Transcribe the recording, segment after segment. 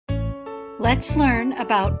Let's learn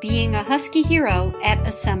about being a Husky hero at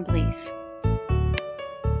assemblies.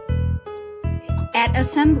 At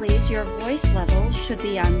assemblies, your voice level should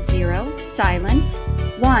be on 0, silent,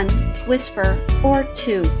 1, whisper, or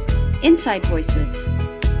 2, inside voices.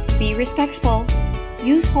 Be respectful,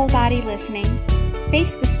 use whole body listening,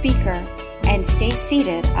 face the speaker, and stay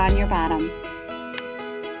seated on your bottom.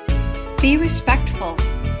 Be respectful.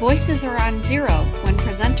 Voices are on 0 when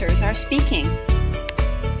presenters are speaking.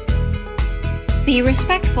 Be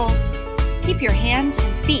respectful. Keep your hands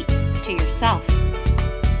and feet to yourself.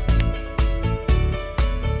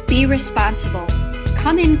 Be responsible.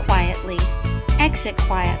 Come in quietly, exit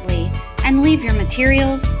quietly, and leave your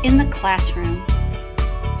materials in the classroom.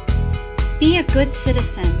 Be a good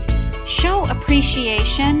citizen. Show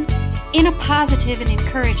appreciation in a positive and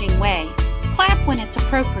encouraging way. Clap when it's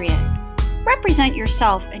appropriate. Represent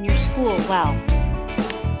yourself and your school well.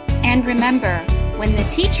 And remember, when the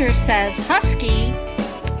teacher says Husky,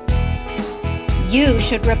 you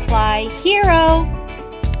should reply Hero.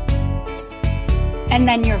 And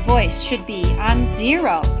then your voice should be on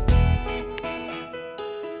 0.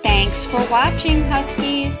 Thanks for watching,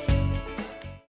 Huskies.